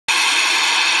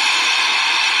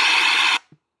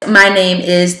my name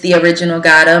is the original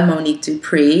Gata, Monique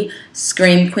Dupree,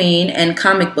 Scream Queen, and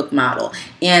comic book model.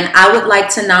 And I would like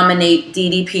to nominate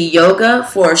DDP Yoga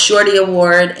for a Shorty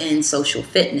Award in social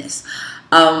fitness.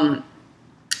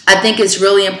 I think it's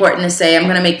really important to say, I'm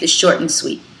going to make this short and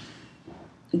sweet.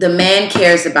 The man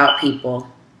cares about people,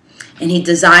 and he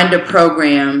designed a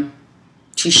program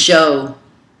to show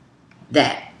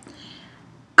that.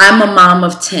 I'm a mom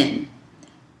of 10,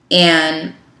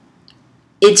 and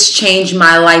it's changed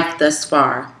my life thus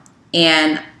far,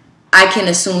 and I can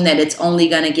assume that it's only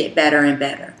going to get better and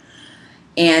better.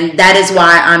 And that is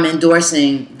why I'm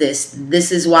endorsing this.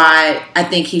 This is why I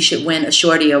think he should win a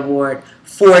Shorty Award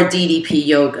for DDP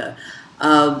Yoga.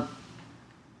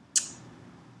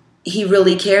 He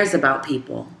really cares about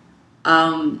people.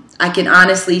 I can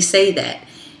honestly say that.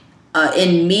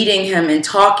 In meeting him and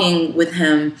talking with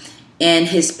him and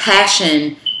his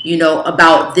passion, you know,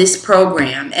 about this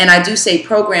program. And I do say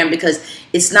program because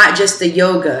it's not just the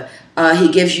yoga.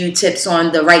 He gives you tips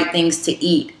on the right things to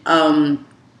eat.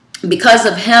 Because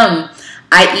of him,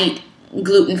 I eat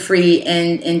gluten-free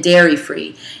and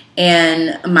dairy-free.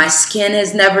 And my skin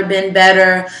has never been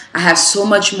better. I have so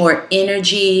much more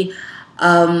energy.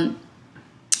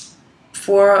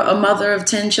 For a mother of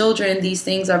 10 children, these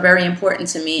things are very important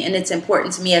to me. And it's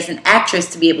important to me as an actress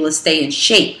to be able to stay in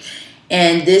shape.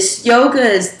 And this yoga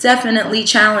is definitely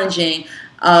challenging.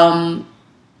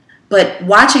 But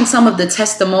watching some of the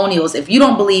testimonials, if you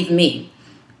don't believe me,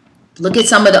 look at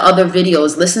some of the other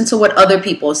videos. Listen to what other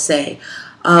people say.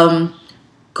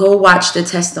 Go watch the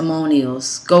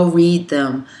testimonials. Go read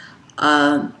them.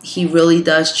 He really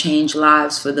does change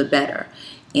lives for the better.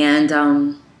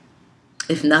 And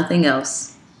if nothing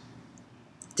else,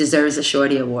 deserves a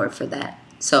Shorty Award for that.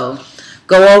 So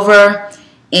go over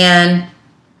and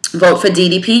vote for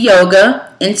DDP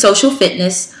Yoga in social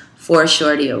fitness for a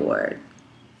Shorty Award.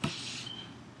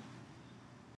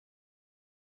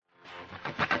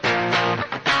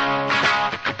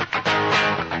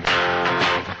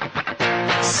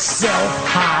 Self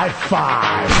high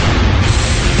five.